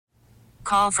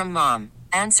Call from mom.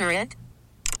 Answer it.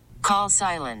 Call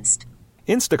silenced.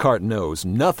 Instacart knows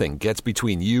nothing gets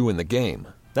between you and the game.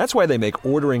 That's why they make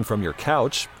ordering from your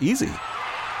couch easy.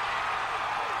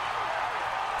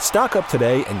 Stock up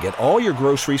today and get all your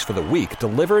groceries for the week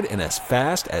delivered in as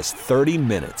fast as 30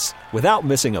 minutes without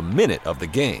missing a minute of the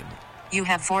game. You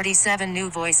have 47 new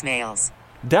voicemails.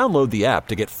 Download the app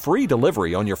to get free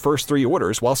delivery on your first 3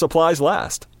 orders while supplies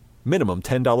last. Minimum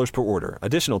 $10 per order.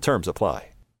 Additional terms apply.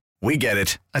 We get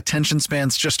it. Attention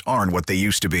spans just aren't what they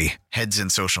used to be. Heads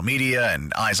in social media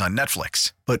and eyes on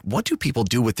Netflix. But what do people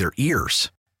do with their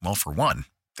ears? Well, for one,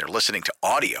 they're listening to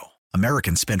audio.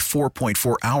 Americans spend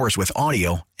 4.4 hours with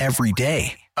audio every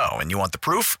day. Oh, and you want the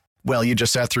proof? Well, you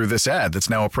just sat through this ad that's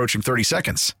now approaching 30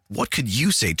 seconds. What could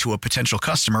you say to a potential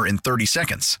customer in 30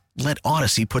 seconds? Let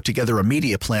Odyssey put together a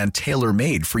media plan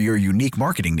tailor-made for your unique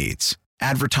marketing needs.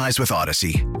 Advertise with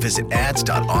Odyssey. Visit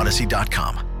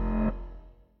ads.odyssey.com.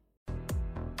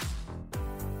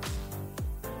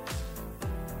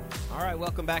 All right,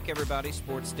 welcome back, everybody.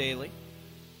 Sports Daily.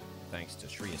 Thanks to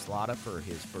Shreyas Laddha for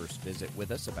his first visit with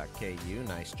us about KU.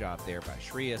 Nice job there by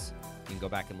Shreyas. You can go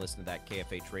back and listen to that,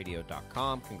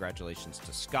 kfhradio.com. Congratulations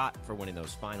to Scott for winning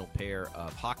those final pair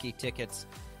of hockey tickets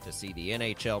to see the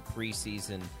NHL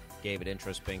preseason David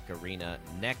Introspink Arena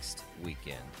next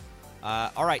weekend.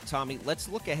 All right, Tommy, let's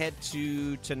look ahead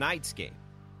to tonight's game.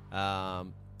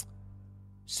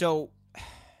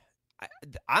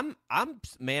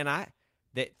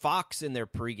 That Fox in their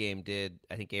pregame did,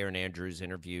 I think Aaron Andrews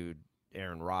interviewed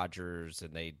Aaron Rodgers,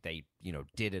 and they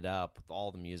did it up with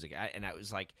all the music. I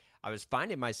was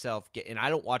finding myself and I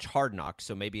don't watch Hard Knocks,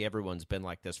 so maybe everyone's been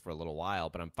like this for a little while,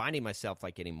 but I'm finding myself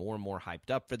like getting more and more hyped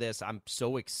up for this. I'm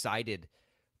so excited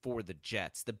for the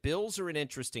Jets. The Bills are an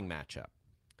interesting matchup.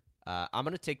 I'm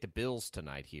going to take the Bills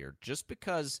tonight here just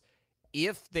because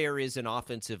if there is an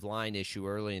offensive line issue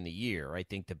early in the year, I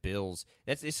think the Bills –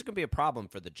 this is going to be a problem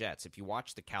for the Jets. If you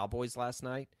watched the Cowboys last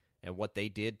night and what they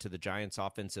did to the Giants'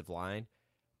 offensive line,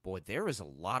 boy, there is a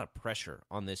lot of pressure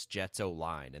on this Jets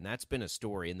O-line, and that's been a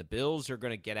story. And the Bills are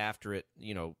going to get after it,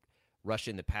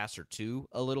 rushing the passer too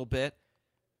a little bit.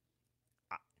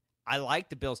 I like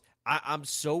the Bills. I'm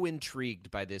so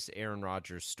intrigued by this Aaron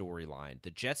Rodgers storyline.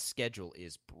 The Jets' schedule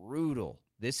is brutal.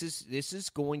 This is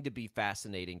going to be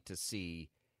fascinating to see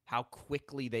how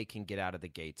quickly they can get out of the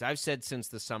gates. I've said since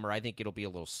the summer, I think it'll be a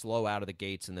little slow out of the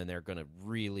gates, and then they're going to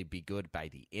really be good by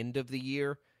the end of the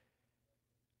year.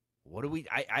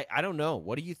 I don't know.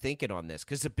 What are you thinking on this?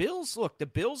 Because the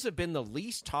Bills have been the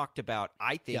least talked about,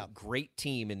 I think, great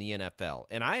team in the NFL.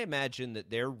 And I imagine that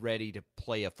they're ready to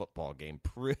play a football game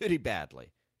pretty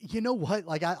badly. You know what?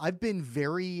 I've been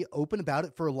very open about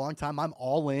it for a long time. I'm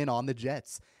all in on the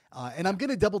Jets. And I'm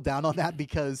going to double down on that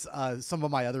because some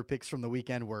of my other picks from the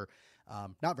weekend were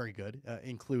not very good,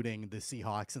 including the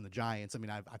Seahawks and the Giants. I mean,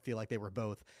 I feel like they were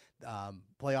both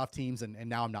playoff teams, and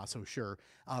now I'm not so sure.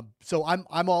 So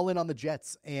I'm all in on the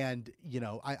Jets. And,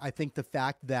 I think the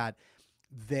fact that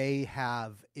they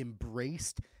have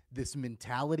embraced this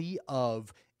mentality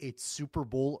of it's Super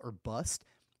Bowl or bust,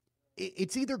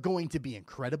 it's either going to be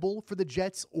incredible for the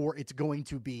Jets or it's going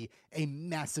to be a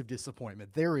massive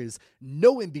disappointment. There is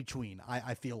no in between,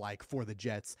 I feel like, for the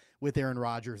Jets with Aaron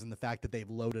Rodgers and the fact that they've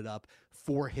loaded up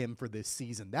for him for this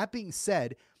season. That being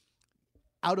said,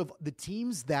 out of the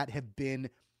teams that have been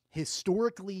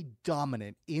historically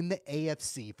dominant in the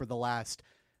AFC for the last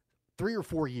 3 or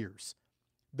 4 years,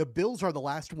 the Bills are the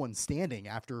last one standing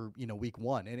after, week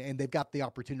one, and they've got the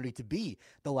opportunity to be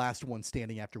the last one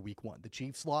standing after week one. The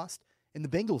Chiefs lost and the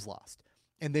Bengals lost.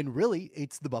 And then really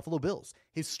it's the Buffalo Bills,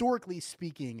 historically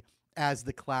speaking, as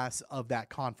the class of that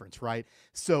conference, right?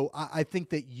 So I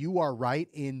think that you are right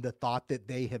in the thought that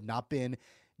they have not been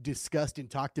discussed and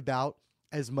talked about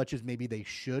as much as maybe they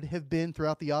should have been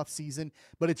throughout the offseason,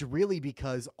 but it's really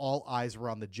because all eyes were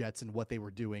on the Jets and what they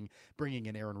were doing, bringing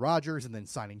in Aaron Rodgers and then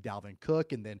signing Dalvin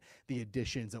Cook and then the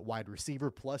additions at wide receiver.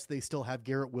 Plus they still have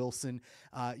Garrett Wilson,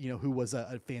 who was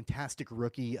a fantastic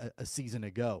rookie a season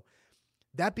ago.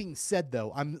 That being said,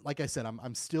 though,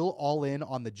 I'm still all in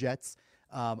on the Jets.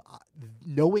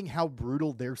 Knowing how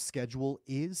brutal their schedule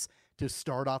is to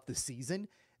start off the season,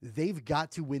 they've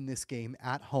got to win this game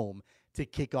at home to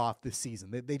kick off the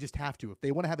season. They just have to. If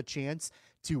they want to have a chance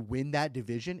to win that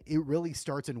division, it really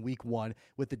starts in week one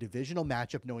with the divisional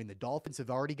matchup, knowing the Dolphins have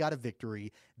already got a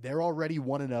victory. They're already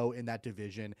 1-0 in that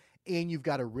division, and you've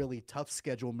got a really tough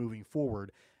schedule moving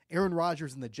forward. Aaron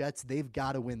Rodgers and the Jets, they've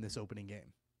got to win this opening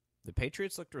game. The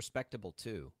Patriots looked respectable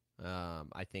too.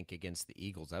 I think against the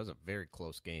Eagles, that was a very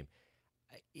close game.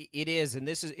 It is, and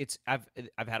I've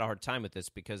had a hard time with this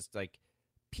because like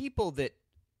people that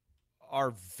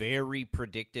are very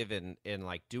predictive and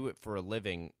like do it for a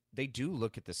living, they do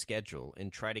look at the schedule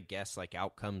and try to guess like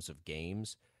outcomes of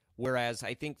games. Whereas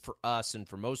I think for us and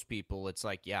for most people, it's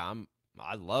like, yeah,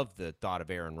 I love the thought of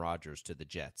Aaron Rodgers to the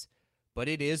Jets, but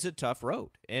it is a tough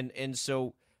road. And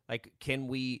so like, can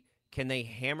they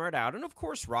hammer it out? And of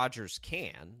course Rodgers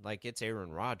can. Like, it's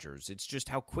Aaron Rodgers. It's just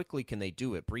how quickly can they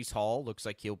do it? Breece Hall looks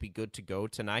like he'll be good to go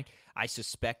tonight. I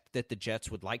suspect that the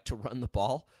Jets would like to run the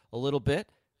ball a little bit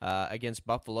against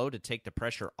Buffalo to take the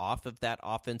pressure off of that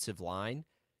offensive line.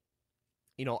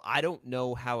 You know, I don't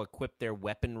know how equipped their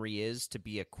weaponry is to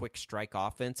be a quick strike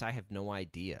offense. I have no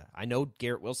idea. I know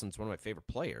Garrett Wilson's one of my favorite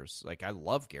players. Like, I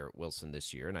love Garrett Wilson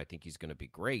this year, and I think he's going to be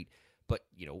great. But,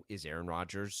 you know, is Aaron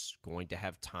Rodgers going to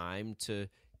have time to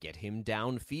get him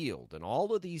downfield and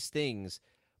all of these things?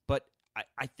 But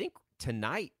I think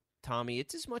tonight, Tommy,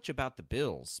 it's as much about the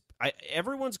Bills.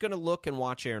 Everyone's going to look and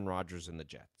watch Aaron Rodgers and the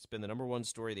Jets. It's been the number one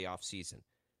story of the offseason.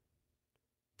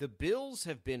 The Bills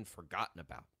have been forgotten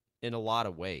about in a lot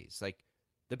of ways. Like,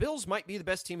 the Bills might be the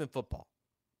best team in football.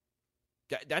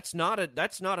 That's not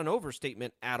an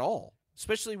overstatement at all,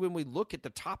 especially when we look at the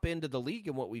top end of the league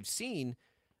and what we've seen.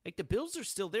 Like, the Bills are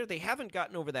still there. They haven't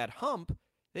gotten over that hump.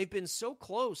 They've been so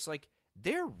close. Like,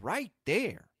 they're right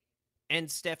there.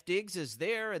 And Steph Diggs is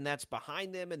there, and that's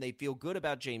behind them, and they feel good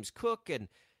about James Cook. And,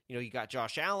 you know, you got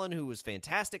Josh Allen, who was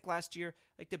fantastic last year.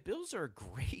 Like, the Bills are a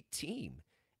great team,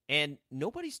 and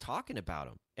nobody's talking about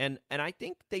them. And I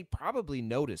think they probably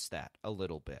noticed that a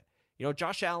little bit. You know,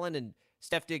 Josh Allen and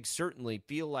Steph Diggs certainly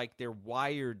feel like they're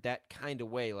wired that kind of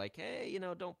way. Like, hey, you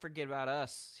know, don't forget about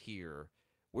us here.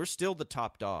 We're still the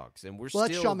top dogs, and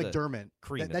that's Sean McDermott.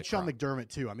 That's Sean McDermott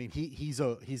too. I mean,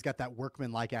 he's got that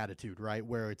workman-like attitude, right?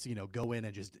 Where it's, you know, go in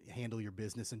and just handle your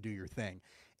business and do your thing.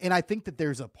 And I think that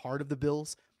there's a part of the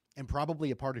Bills, and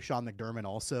probably a part of Sean McDermott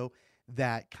also,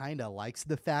 that kind of likes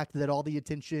the fact that all the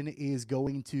attention is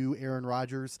going to Aaron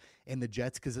Rodgers and the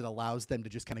Jets, because it allows them to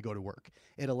just kind of go to work.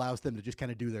 It allows them to just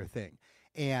kind of do their thing.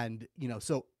 And, you know,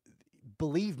 so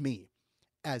believe me,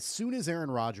 as soon as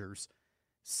Aaron Rodgers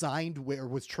signed or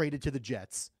was traded to the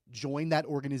Jets, joined that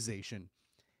organization,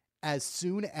 as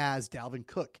soon as Dalvin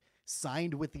Cook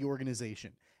signed with the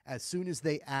organization, as soon as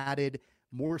they added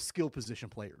more skill position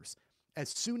players, as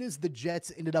soon as the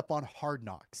Jets ended up on Hard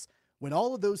Knocks, when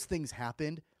all of those things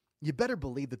happened, you better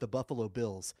believe that the Buffalo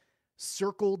Bills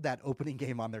circled that opening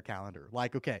game on their calendar.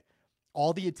 Like, okay,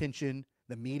 all the attention,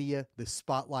 the media, the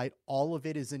spotlight, all of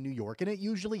it is in New York, and it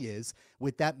usually is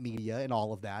with that media and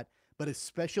all of that, but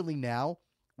especially now,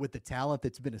 with the talent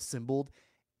that's been assembled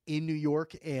in New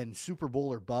York and Super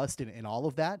Bowl or bust and all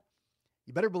of that,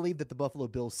 you better believe that the Buffalo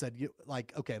Bills said,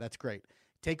 like, okay, that's great.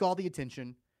 Take all the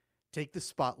attention, take the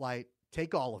spotlight,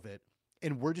 take all of it,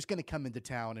 and we're just going to come into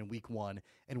town in week one,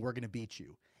 and we're going to beat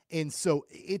you. And so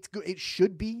it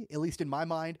should be, at least in my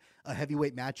mind, a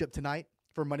heavyweight matchup tonight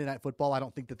for Monday Night Football. I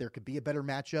don't think that there could be a better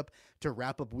matchup to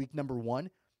wrap up week number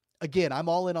one. Again, I'm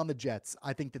all in on the Jets.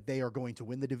 I think that they are going to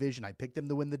win the division. I picked them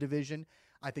to win the division.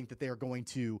 I think that they are going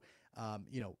to,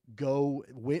 go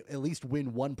at least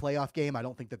win one playoff game. I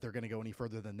don't think that they're going to go any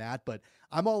further than that, but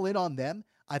I'm all in on them.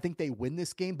 I think they win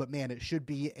this game, but man, it should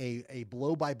be a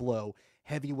blow-by-blow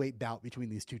heavyweight bout between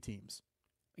these two teams.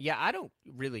 Yeah, I don't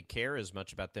really care as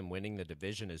much about them winning the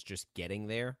division as just getting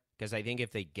there, because I think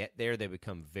if they get there, they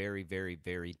become very, very,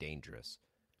 very dangerous.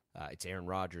 It's Aaron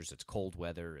Rodgers, it's cold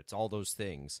weather, it's all those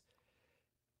things.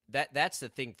 That's the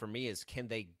thing for me is can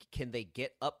they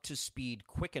get up to speed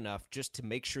quick enough just to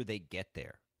make sure they get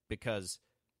there? Because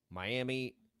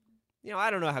Miami, you know,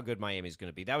 I don't know how good Miami's going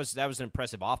to be. That was an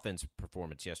impressive offensive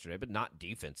performance yesterday, but not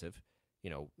defensive. You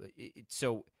know,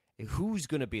 so who's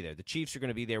going to be there? The Chiefs are going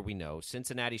to be there, we know.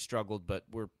 Cincinnati struggled, but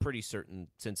we're pretty certain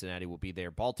Cincinnati will be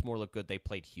there. Baltimore looked good. They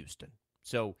played Houston.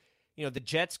 So, you know, the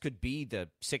Jets could be the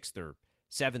 6th or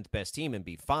 7th best team and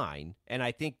be fine. And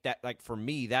I think that, like, for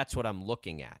me, that's what I'm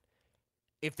looking at.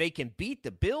 If they can beat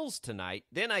the Bills tonight,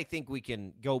 then I think we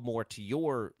can go more to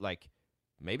your, like,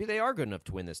 maybe they are good enough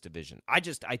to win this division. I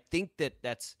think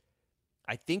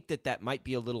that might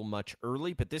be a little much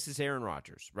early, but this is Aaron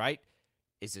Rodgers, right?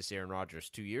 Is this Aaron Rodgers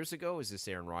 2 years ago? Is this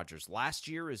Aaron Rodgers last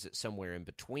year? Is it somewhere in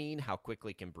between? How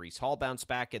quickly can Breece Hall bounce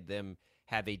back and them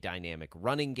have a dynamic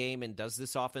running game? And does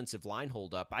this offensive line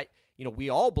hold up? We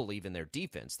all believe in their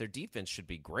defense. Their defense should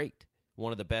be great,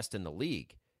 one of the best in the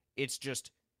league. It's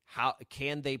just, how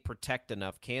can they protect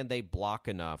enough? Can they block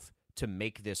enough to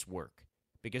make this work?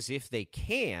 Because if they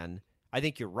can, I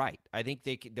think you're right. I think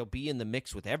they'll be in the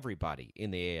mix with everybody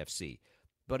in the AFC.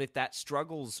 But if that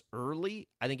struggles early,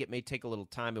 I think it may take a little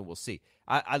time, and we'll see.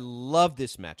 I love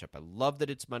this matchup. I love that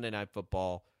it's Monday Night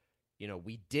Football.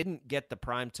 We didn't get the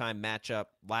primetime matchup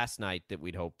last night that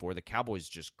we'd hoped for. The Cowboys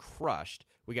just crushed.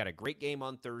 We got a great game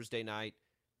on Thursday night.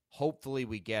 Hopefully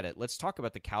we get it. Let's talk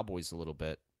about the Cowboys a little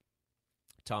bit,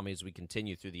 Tommy, as we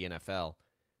continue through the NFL.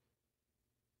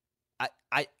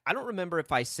 I don't remember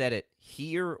if I said it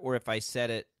here or if I said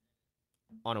it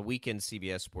on a weekend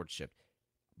CBS Sports Shift,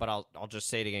 but I'll just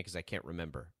say it again because I can't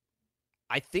remember.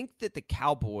 I think that the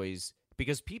Cowboys,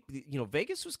 because people,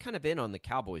 Vegas was kind of in on the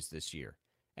Cowboys this year,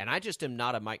 and I just am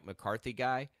not a Mike McCarthy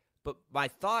guy, but my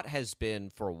thought has been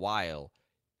for a while,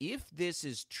 if this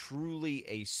is truly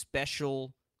a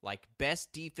special, like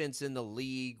best defense in the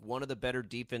league, one of the better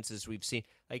defenses we've seen,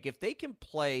 like if they can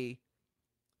play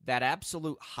that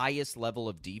absolute highest level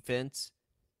of defense,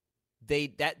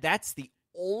 that's the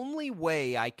only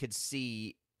way I could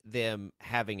see them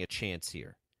having a chance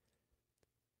here.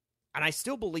 And I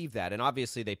still believe that, and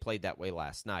obviously they played that way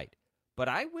last night. But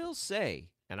I will say,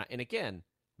 and again,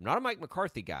 I'm not a Mike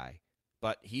McCarthy guy,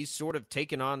 but he's sort of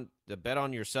taken on the bet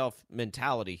on yourself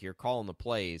mentality here, calling the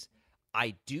plays.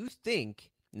 I do think,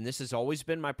 and this has always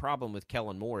been my problem with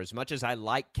Kellen Moore, as much as I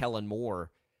like Kellen Moore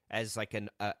as like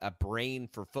a brain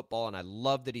for football, and I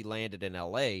love that he landed in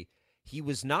L.A., he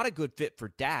was not a good fit for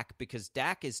Dak because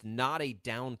Dak is not a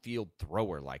downfield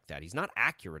thrower like that. He's not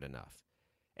accurate enough.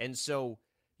 And so,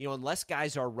 unless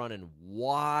guys are running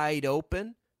wide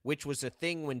open, which was a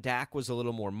thing when Dak was a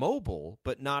little more mobile,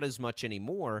 but not as much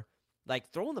anymore, like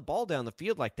throwing the ball down the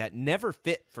field like that never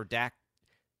fit for Dak.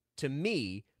 To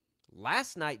me,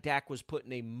 last night Dak was put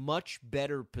in a much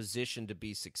better position to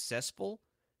be successful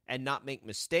and not make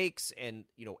mistakes and,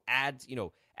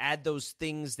 add those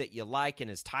things that you like, and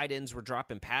his tight ends were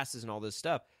dropping passes and all this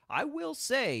stuff. I will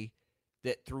say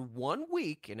that through 1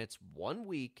 week, and it's 1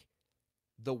 week,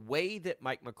 the way that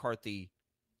Mike McCarthy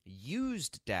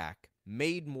used Dak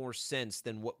made more sense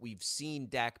than what we've seen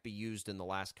Dak be used in the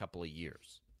last couple of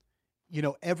years.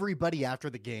 Everybody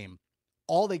after the game,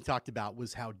 all they talked about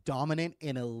was how dominant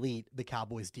and elite the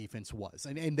Cowboys defense was.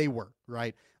 And they were,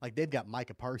 right? Like they've got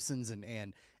Micah Parsons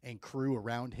and crew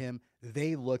around him.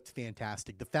 They looked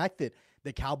fantastic. The fact that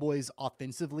the Cowboys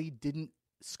offensively didn't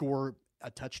score a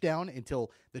touchdown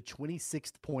until the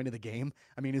 26th point of the game,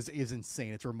 is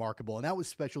insane. It's remarkable. And that was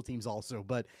special teams also.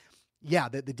 But yeah,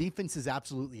 the defense is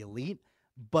absolutely elite.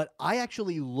 But I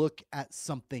actually look at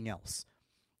something else.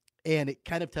 And it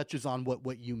kind of touches on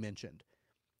what you mentioned.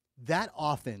 That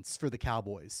offense for the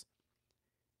Cowboys,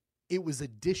 it was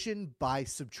addition by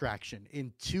subtraction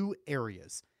in 2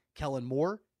 areas. Kellen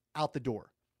Moore, out the door.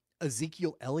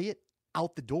 Ezekiel Elliott,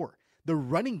 out the door. The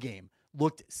running game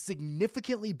looked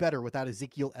significantly better without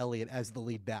Ezekiel Elliott as the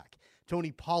lead back.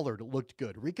 Tony Pollard looked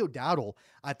good. Rico Dowdle,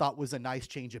 I thought, was a nice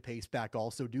change of pace back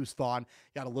also. Deuce Vaughn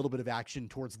got a little bit of action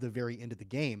towards the very end of the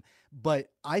game. But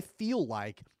I feel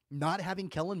like not having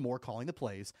Kellen Moore calling the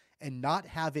plays and not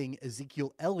having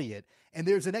Ezekiel Elliott, and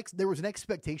there was an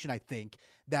expectation, I think,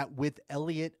 that with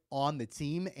Elliott on the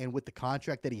team and with the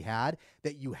contract that he had,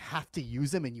 that you have to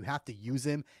use him and you have to use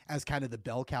him as kind of the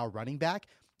bell cow running back.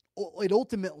 It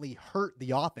ultimately hurt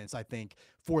the offense, I think,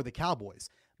 for the Cowboys.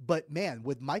 But man,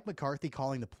 with Mike McCarthy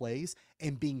calling the plays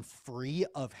and being free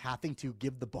of having to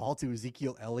give the ball to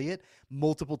Ezekiel Elliott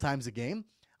multiple times a game,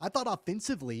 I thought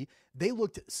offensively, they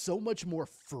looked so much more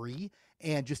free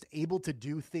and just able to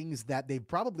do things that they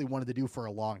probably wanted to do for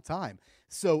a long time.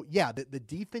 So yeah, the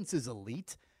defense is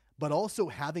elite, but also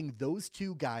having those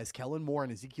 2 guys, Kellen Moore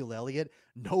and Ezekiel Elliott,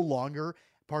 no longer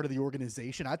part of the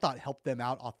organization, I thought helped them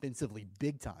out offensively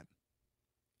big time.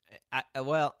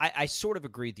 I sort of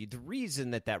agree with you. The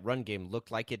reason that run game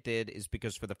looked like it did is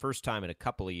because for the first time in a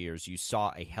couple of years, you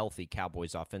saw a healthy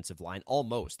Cowboys offensive line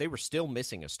almost. They were still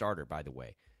missing a starter, by the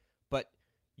way. But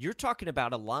you're talking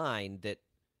about a line that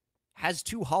has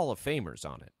 2 Hall of Famers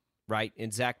on it, right?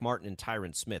 In Zach Martin and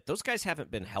Tyron Smith. Those guys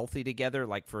haven't been healthy together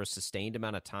like for a sustained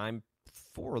amount of time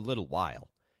for a little while.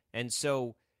 And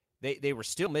so they were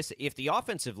still missing. If the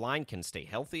offensive line can stay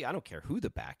healthy, I don't care who the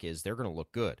back is, they're going to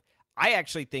look good. I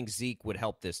actually think Zeke would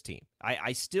help this team.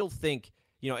 I still think,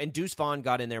 and Deuce Vaughn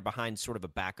got in there behind sort of a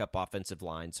backup offensive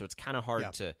line, so it's kind of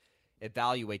hard to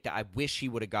evaluate that. I wish he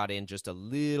would have got in just a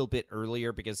little bit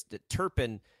earlier because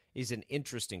Turpin is an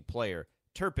interesting player.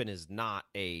 Turpin is not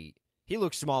he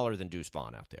looks smaller than Deuce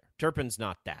Vaughn out there. Turpin's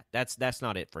not that. That's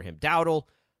not it for him. Dowdle,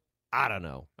 I don't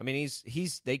know. I mean,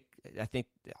 I think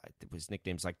his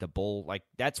nickname's like the Bull. Like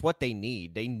that's what they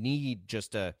need. They need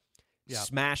just a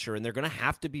smasher, and they're going to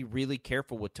have to be really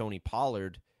careful with Tony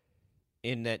Pollard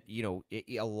in that,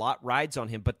 a lot rides on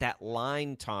him, but that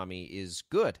line, Tommy, is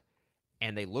good,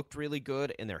 and they looked really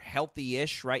good, and they're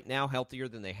healthy-ish right now, healthier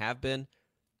than they have been.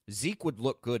 Zeke would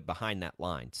look good behind that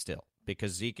line still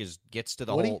because Zeke gets to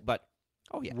the hole, but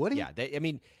Oh yeah, Would he? yeah. I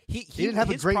mean, he didn't have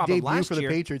a his great problem debut last for the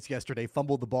year, Patriots yesterday.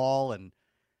 Fumbled the ball and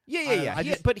Yeah.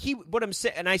 But what I'm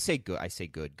saying, and I say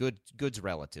good. Good's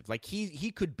relative. Like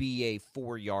he could be a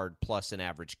 4-yard plus an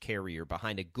average carrier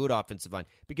behind a good offensive line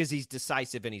because he's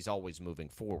decisive and he's always moving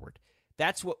forward.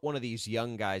 That's what one of these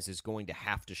young guys is going to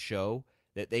have to show,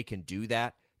 that they can do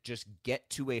that. Just get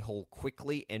to a hole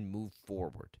quickly and move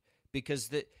forward. Because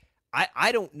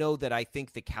I don't know that I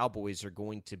think the Cowboys are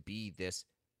going to be this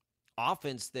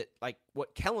offense that, like,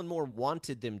 what Kellen Moore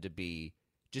wanted them to be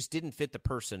just didn't fit the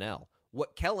personnel.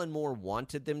 What Kellen Moore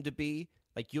wanted them to be,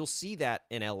 like, you'll see that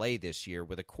in LA this year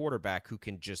with a quarterback who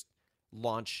can just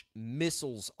launch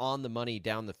missiles on the money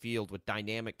down the field with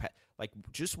dynamic like,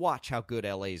 just watch how good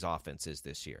LA's offense is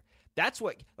this year. That's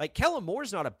what, like, Kellen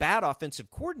Moore's not a bad offensive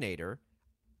coordinator.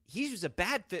 He was a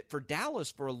bad fit for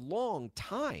Dallas for a long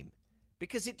time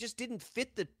because it just didn't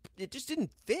fit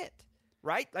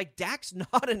right? Like, Dak's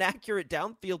not an accurate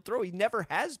downfield throw. He never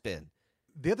has been.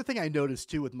 The other thing I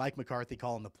noticed, too, with Mike McCarthy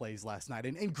calling the plays last night,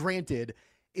 and granted,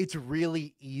 it's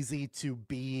really easy to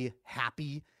be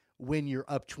happy when you're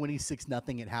up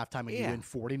 26-0 at halftime and you win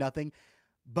 40-0.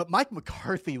 But Mike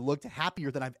McCarthy looked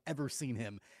happier than I've ever seen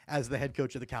him as the head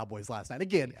coach of the Cowboys last night.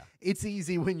 Again, It's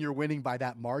easy when you're winning by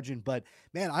that margin. But,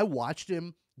 man, I watched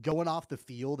him going off the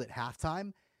field at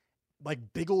halftime,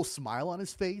 like, big old smile on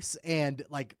his face. And,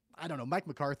 like, I don't know, Mike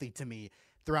McCarthy, to me,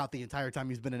 throughout the entire time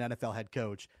he's been an NFL head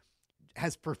coach,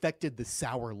 has perfected the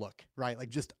sour look, right? Like,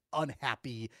 just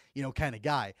unhappy, kind of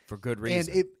guy. For good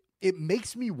reason. And it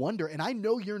makes me wonder, and I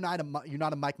know you're not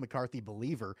a Mike McCarthy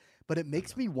believer, but it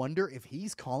makes me wonder if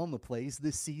he's calling the plays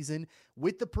this season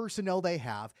with the personnel they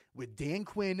have, with Dan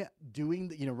Quinn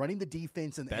doing, running the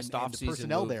defense and best and the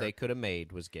personnel move there. They could have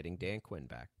made was getting Dan Quinn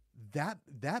back. That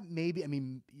maybe,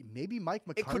 maybe Mike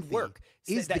McCarthy. It could work.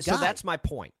 Is the guy. So that's my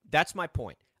point.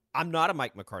 I'm not a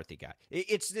Mike McCarthy guy.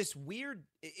 It's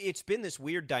been this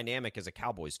weird dynamic as a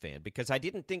Cowboys fan because I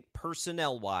didn't think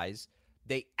personnel-wise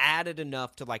they added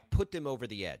enough to, like, put them over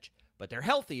the edge. But they're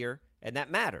healthier, and that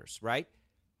matters, right?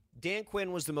 Dan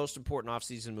Quinn was the most important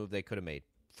offseason move they could have made,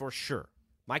 for sure.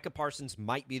 Micah Parsons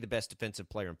might be the best defensive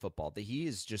player in football. He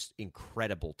is just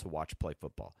incredible to watch play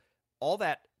football. All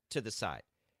that to the side.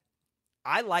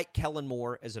 I like Kellen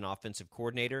Moore as an offensive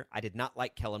coordinator. I did not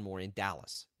like Kellen Moore in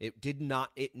Dallas.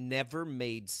 It never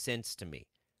made sense to me.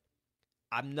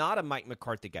 I'm not a Mike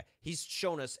McCarthy guy. He's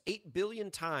shown us 8 billion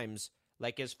times,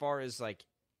 like, as far as, like,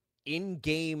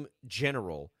 in-game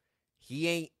general, he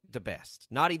ain't the best.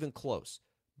 Not even close.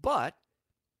 But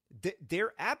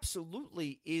there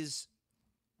absolutely is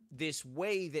this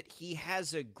way that he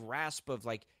has a grasp of,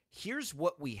 like, here's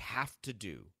what we have to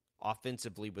do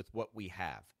offensively with what we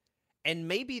have. And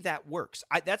maybe that works.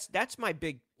 That's my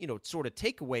big, sort of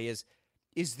takeaway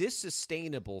is this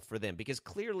sustainable for them? Because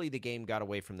clearly the game got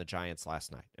away from the Giants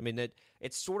last night. I mean,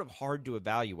 it's sort of hard to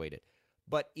evaluate it.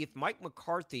 But if Mike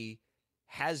McCarthy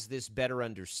has this better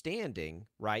understanding,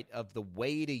 right, of the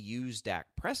way to use Dak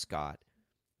Prescott,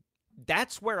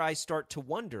 that's where I start to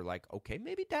wonder, like, okay,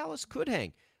 maybe Dallas could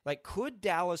hang. Like, could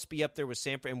Dallas be up there with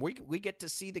San Fran? And we get to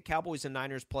see the Cowboys and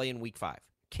Niners play in Week 5.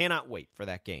 Cannot wait for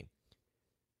that game.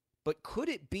 But could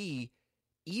it be,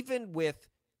 even with,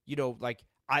 like,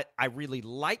 I really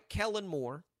like Kellen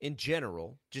Moore in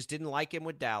general, just didn't like him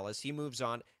with Dallas. He moves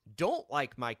on. Don't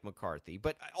like Mike McCarthy.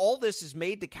 But all this has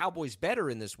made the Cowboys better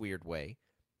in this weird way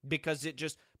because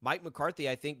Mike McCarthy,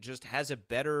 I think, just has a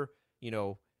better,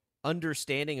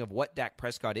 understanding of what Dak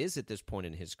Prescott is at this point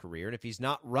in his career. And if he's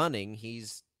not running,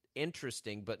 he's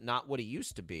interesting, but not what he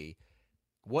used to be.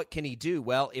 What can he do?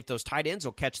 Well, if those tight ends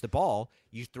will catch the ball,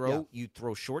 you throw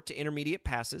short to intermediate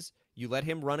passes. You let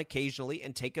him run occasionally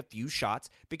and take a few shots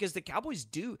because the Cowboys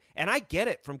do. And I get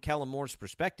it from Kellen Moore's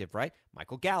perspective, right?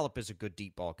 Michael Gallup is a good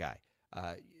deep ball guy.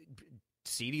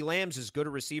 CeeDee Lamb's as good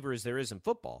a receiver as there is in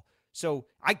football. So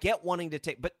I get wanting to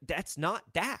take, but that's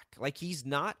not Dak. Like, he's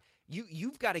not.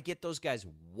 You've got to get those guys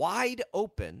wide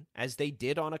open, as they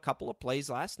did on a couple of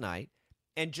plays last night,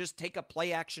 and just take a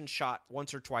play action shot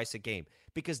once or twice a game.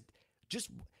 Because just,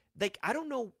 like, I don't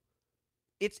know,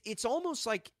 it's almost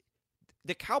like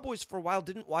the Cowboys for a while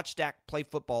didn't watch Dak play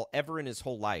football ever in his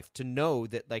whole life to know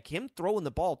that, like, him throwing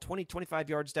the ball 20, 25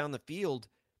 yards down the field,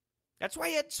 that's why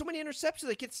he had so many interceptions.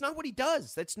 Like, it's not what he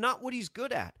does. That's not what he's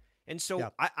good at. And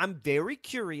so I'm very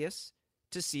curious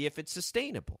to see if it's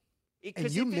sustainable.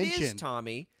 Because if it is,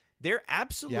 Tommy, they're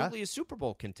absolutely a Super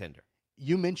Bowl contender.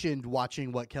 You mentioned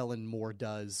watching what Kellen Moore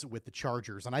does with the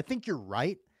Chargers, and I think you're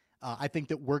right. I think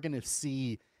that we're going to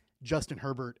see Justin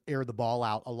Herbert air the ball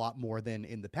out a lot more than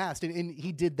in the past. And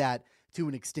he did that to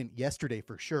an extent yesterday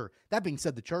for sure. That being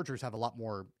said, the Chargers have a lot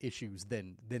more issues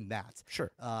than that.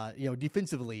 Sure.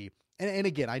 Defensively, and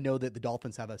again, I know that the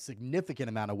Dolphins have a significant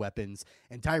amount of weapons,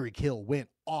 and Tyreek Hill went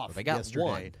off they got yesterday.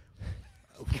 One.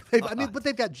 But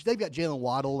they've got Jalen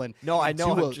Waddle and No, I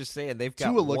know. Tua, I'm just saying they've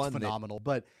got Tua looks one phenomenal,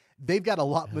 but they've got a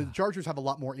lot. The Chargers have a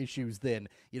lot more issues than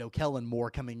Kellen Moore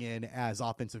coming in as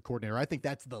offensive coordinator. I think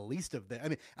that's the least of them. I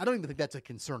mean, I don't even think that's a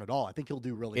concern at all. I think he'll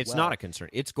do really well. It's not a concern.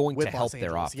 It's going to help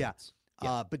their offense.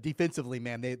 Yeah. But defensively,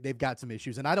 man, they've got some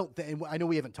issues. And I know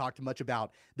we haven't talked much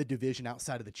about the division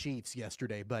outside of the Chiefs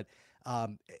yesterday, but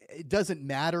it doesn't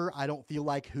matter. I don't feel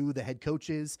like who the head coach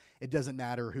is. It doesn't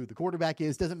matter who the quarterback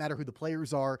is. Doesn't matter who the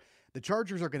players are. The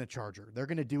Chargers are going to charger. They're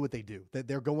going to do what they do.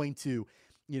 They're going to,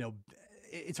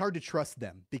 it's hard to trust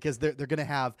them because they're going to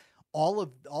have all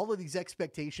of these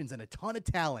expectations and a ton of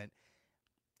talent,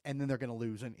 and then they're going to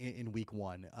lose in week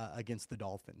 1 against the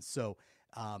Dolphins. So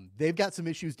they've got some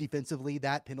issues defensively.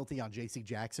 That penalty on J.C.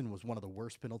 Jackson was one of the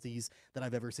worst penalties that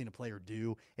I've ever seen a player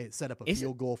do. It set up a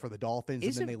field goal for the Dolphins,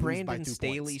 and then they lose by 2 points. Isn't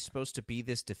Brandon Staley supposed to be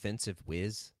this defensive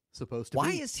whiz? Supposed to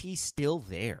Why be. is he still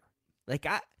there? Like,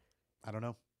 I don't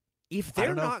know. If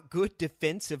they're not good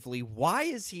defensively, why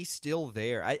is he still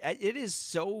there? It is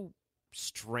so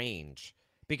strange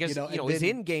because his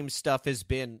in-game stuff has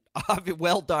been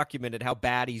well documented how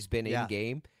bad he's been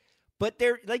in-game. But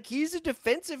he's a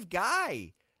defensive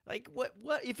guy. Like what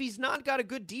if he's not got a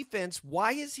good defense,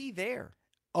 why is he there?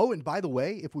 Oh, and by the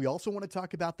way, if we also want to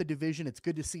talk about the division, it's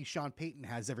good to see Sean Payton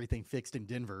has everything fixed in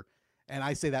Denver. And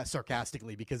I say that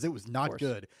sarcastically because it was not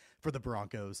good for the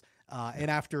Broncos.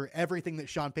 And after everything that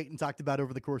Sean Payton talked about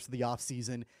over the course of the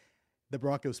offseason, the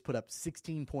Broncos put up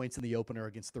 16 points in the opener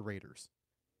against the Raiders.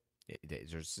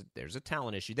 There's a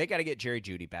talent issue. They got to get Jerry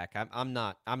Jeudy back. I'm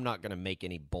not going to make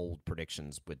any bold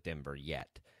predictions with Denver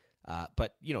yet.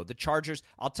 But the Chargers.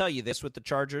 I'll tell you this with the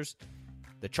Chargers,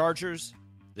 the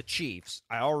Chiefs.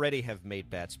 I already have made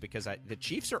bets because the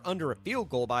Chiefs are under a field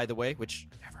goal, by the way, which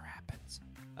never happens.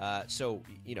 So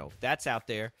that's out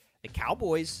there. The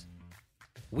Cowboys.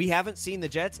 We haven't seen the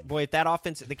Jets. Boy, if that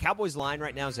offense, the Cowboys line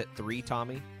right now is at 3,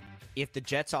 Tommy. If the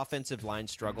Jets offensive line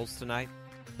struggles tonight,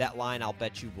 that line I'll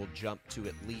bet you will jump to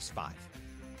at least 5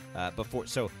 before.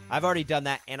 So I've already done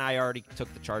that, and I already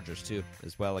took the Chargers too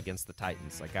as well against the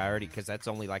Titans. Because that's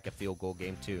only like a field goal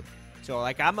game too. So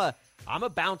I'm a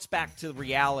bounce back to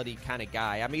reality kind of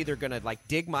guy. I'm either gonna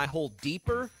dig my hole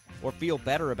deeper or feel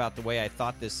better about the way I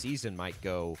thought this season might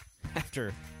go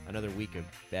after another week of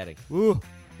betting. Ooh,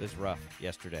 it was rough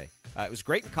yesterday. It was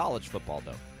great in college football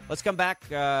though. Let's come back.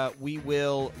 We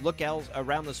will look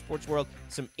around the sports world.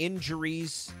 Some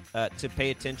injuries to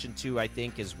pay attention to, I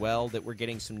think, as well, that we're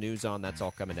getting some news on. That's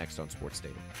all coming next on Sports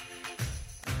Data.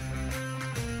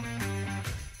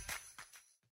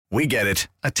 We get it.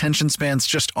 Attention spans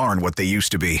just aren't what they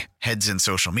used to be. Heads in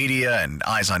social media and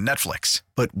eyes on Netflix.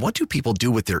 But what do people do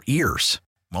with their ears?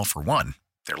 Well, for one,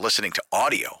 they're listening to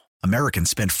audio. Americans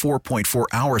spend 4.4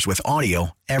 hours with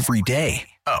audio every day.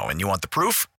 Oh, and you want the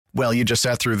proof? Well, you just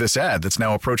sat through this ad that's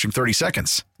now approaching 30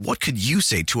 seconds. What could you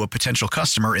say to a potential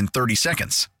customer in 30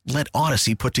 seconds? Let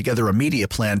Odyssey put together a media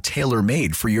plan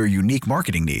tailor-made for your unique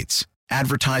marketing needs.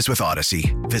 Advertise with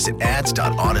Odyssey. Visit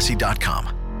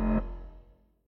ads.odyssey.com.